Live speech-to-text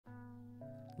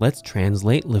let's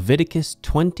translate Leviticus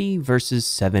 20 verses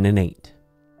 7 and 8.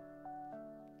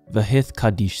 V'hith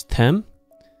kadishtem,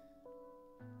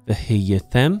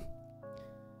 v'hiyethem,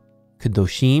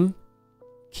 kadoshim,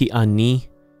 ki ani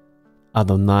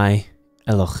Adonai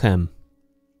Elochem.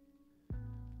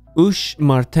 Ush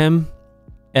martem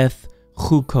eth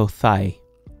chukothai,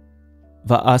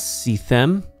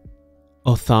 va'asithem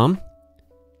otham,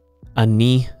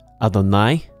 ani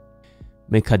Adonai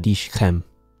mekadishchem.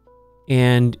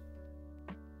 And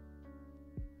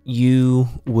you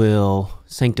will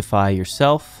sanctify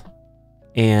yourself,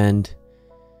 and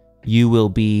you will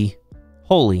be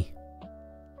holy,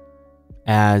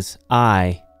 as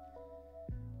I,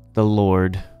 the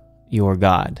Lord, your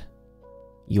God.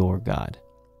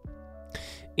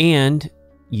 And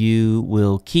you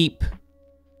will keep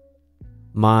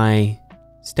my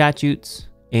statutes,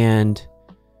 and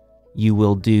you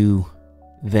will do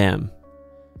them.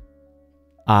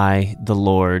 I, the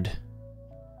Lord,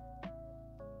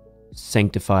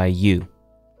 sanctify you.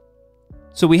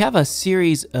 So we have a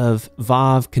series of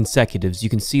Vav consecutives. You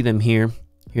can see them here.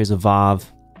 Here's a Vav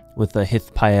with a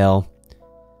Hithpael,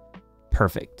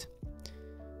 perfect.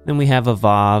 Then we have a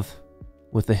Vav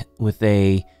with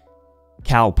a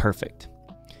Cal, perfect.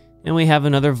 And we have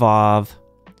another Vav,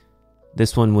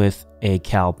 this one with a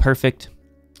Cal, perfect,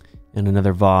 and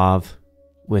another Vav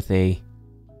with a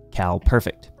Cal,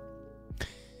 perfect.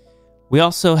 We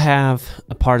also have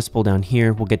a participle down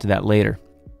here. We'll get to that later.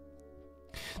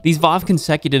 These Vav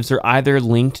consecutives are either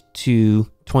linked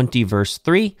to 20 verse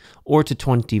 3 or to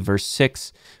 20 verse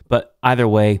 6, but either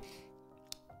way,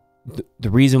 the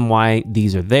reason why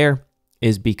these are there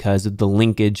is because of the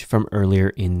linkage from earlier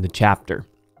in the chapter.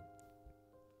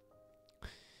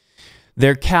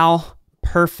 They're Cal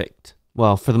perfect.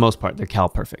 Well, for the most part, they're Cal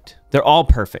perfect. They're all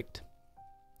perfect.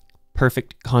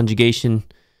 Perfect conjugation.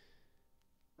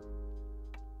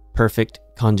 Perfect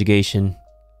conjugation.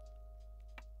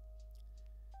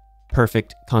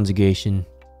 Perfect conjugation.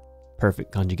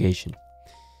 Perfect conjugation.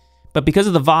 But because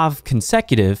of the Vav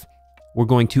consecutive, we're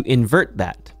going to invert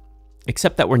that,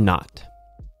 except that we're not.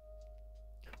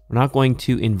 We're not going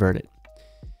to invert it.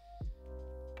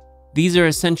 These are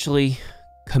essentially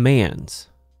commands.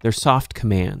 They're soft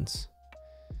commands.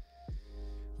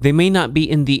 They may not be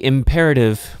in the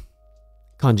imperative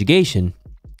conjugation,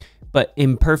 but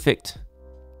imperfect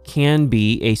can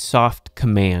be a soft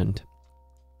command,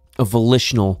 a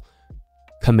volitional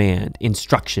command,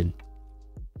 instruction.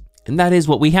 And that is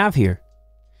what we have here.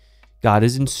 God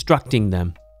is instructing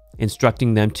them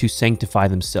to sanctify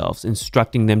themselves,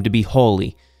 instructing them to be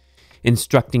holy,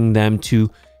 instructing them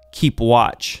to keep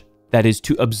watch, that is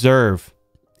to observe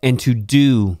and to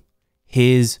do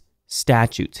his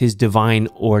statutes, his divine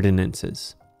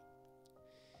ordinances.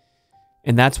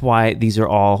 And that's why these are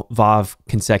all Vav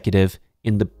consecutive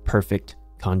in the perfect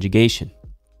conjugation.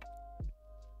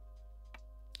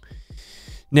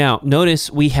 Now, notice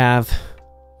we have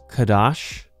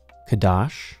Kadash.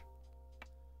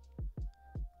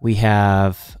 We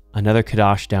have another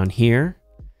Kadash down here.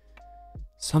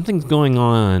 Something's going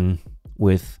on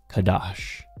with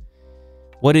Kadash.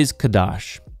 What is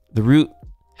Kadash? The root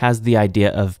has the idea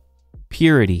of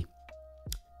purity,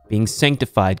 being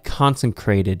sanctified,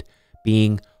 consecrated,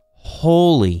 being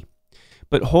holy.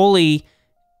 But holy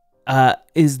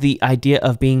is the idea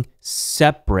of being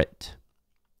separate.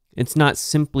 It's not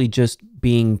simply just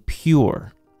being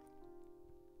pure.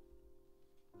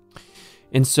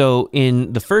 And so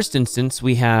in the first instance,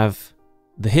 we have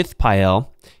the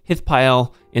Hithpael.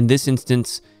 Hithpael, in this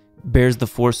instance, bears the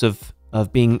force of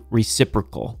being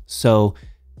reciprocal. So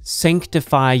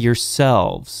sanctify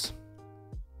yourselves.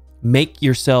 Make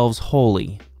yourselves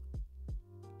holy.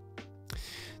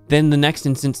 Then the next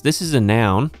instance, this is a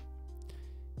noun.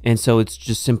 And so it's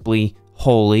just simply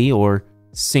holy or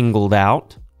singled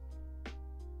out.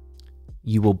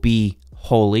 You will be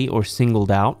holy or singled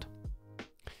out.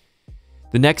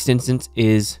 The next instance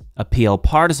is a PL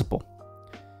participle.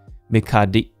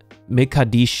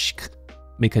 Mikadishchem.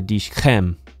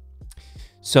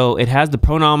 So it has the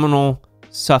pronominal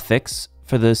suffix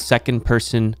for the second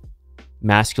person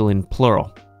masculine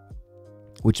plural,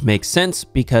 which makes sense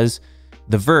because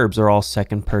the verbs are all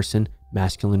second person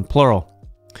masculine plural.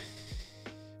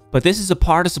 But this is a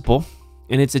participle,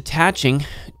 and it's attaching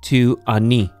to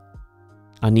ani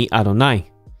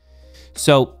Adonai.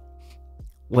 So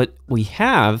what we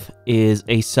have is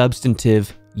a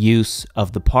substantive use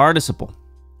of the participle.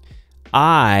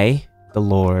 I, the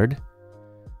Lord,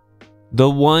 the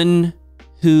one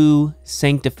who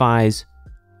sanctifies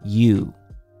you.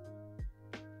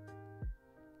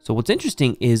 So what's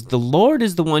interesting is the Lord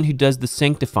is the one who does the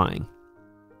sanctifying.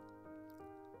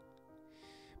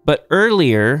 But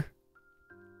earlier,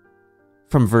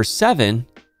 from verse 7,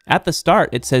 at the start,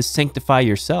 it says, sanctify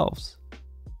yourselves.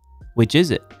 Which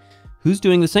is it? Who's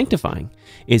doing the sanctifying?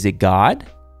 Is it God?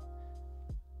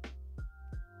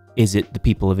 Is it the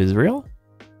people of Israel?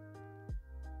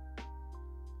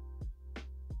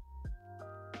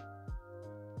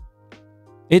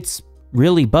 It's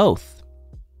really both.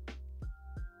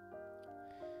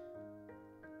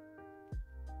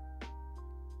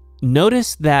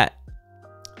 Notice that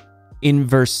in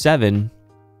verse 7,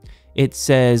 it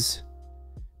says,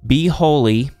 be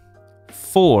holy,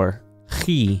 for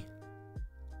He,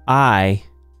 I,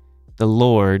 the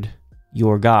Lord,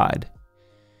 your God.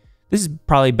 This is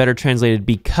probably better translated,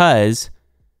 because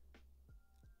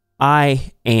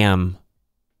I am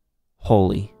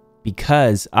holy.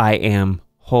 Because I am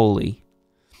holy.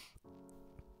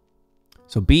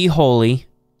 So be holy,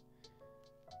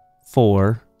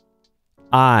 for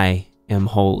I am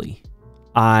holy.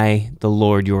 I, the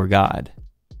Lord your God.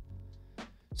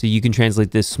 So you can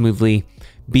translate this smoothly.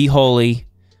 Be holy,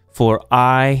 for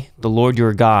I, the Lord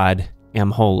your God,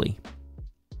 am holy.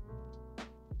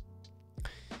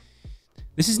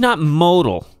 This is not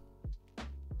modal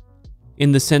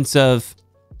in the sense of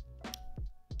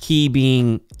key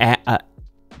being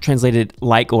translated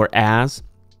like or as.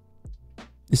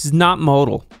 This is not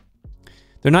modal.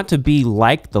 They're not to be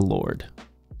like the Lord.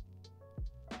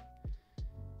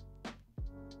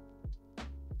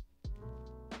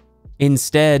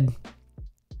 Instead,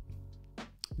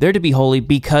 they're to be holy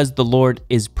because the Lord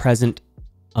is present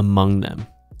among them.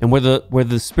 And where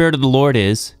the Spirit of the Lord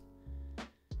is,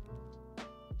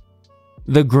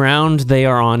 the ground they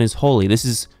are on is holy. This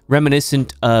is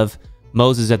reminiscent of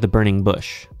Moses at the burning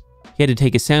bush. He had to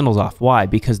take his sandals off. Why?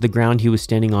 Because the ground he was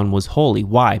standing on was holy.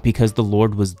 Why? Because the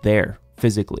Lord was there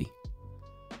physically.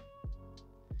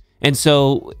 And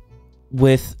so,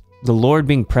 with the Lord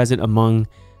being present among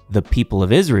the people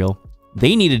of Israel,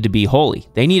 they needed to be holy.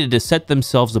 They needed to set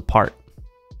themselves apart.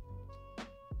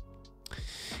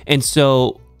 And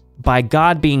so, by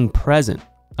God being present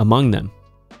among them,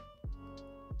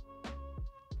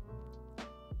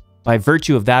 by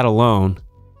virtue of that alone,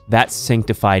 that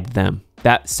sanctified them.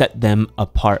 That set them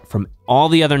apart from all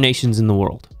the other nations in the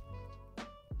world.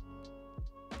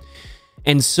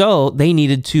 And so, they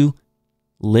needed to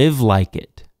live like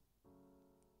it.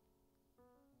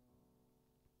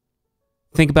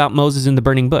 Think about Moses in the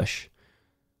burning bush.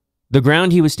 The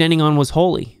ground he was standing on was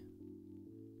holy.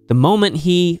 The moment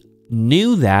he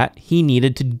knew that, he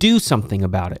needed to do something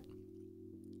about it.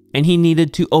 And he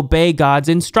needed to obey God's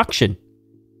instruction.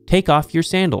 Take off your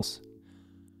sandals.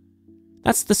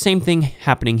 That's the same thing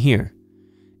happening here.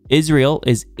 Israel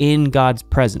is in God's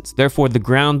presence. Therefore, the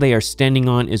ground they are standing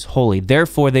on is holy.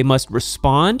 Therefore, they must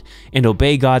respond and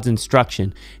obey God's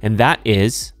instruction. And that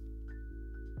is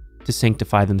to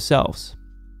sanctify themselves.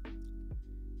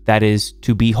 That is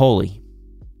to be holy.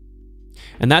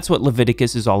 And that's what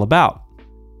Leviticus is all about.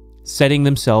 Setting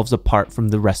themselves apart from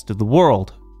the rest of the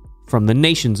world, from the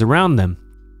nations around them.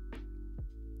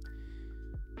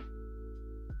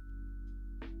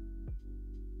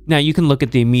 Now, you can look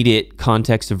at the immediate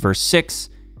context of verse 6.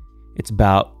 It's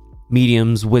about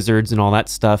mediums, wizards, and all that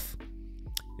stuff.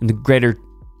 In the greater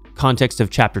context of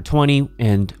chapter 20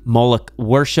 and Moloch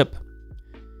worship.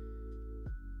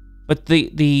 But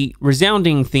the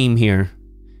resounding theme here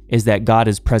is that God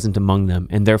is present among them,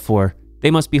 and therefore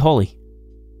they must be holy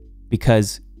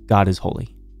because God is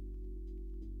holy.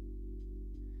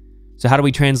 So how do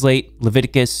we translate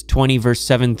Leviticus 20, verse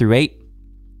 7 through 8?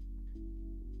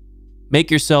 Make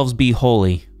yourselves be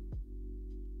holy,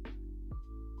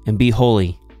 and be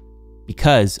holy,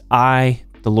 because I,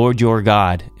 the Lord your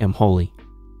God, am holy.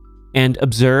 And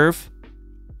observe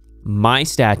my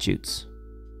statutes,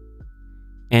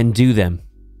 and do them.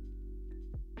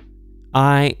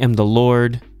 I am the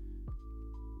Lord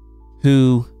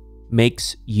who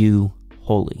makes you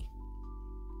holy.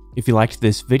 If you liked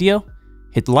this video,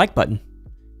 hit the like button.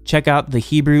 Check out the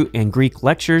Hebrew and Greek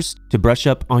lectures to brush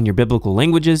up on your biblical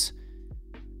languages.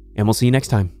 And we'll see you next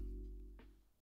time.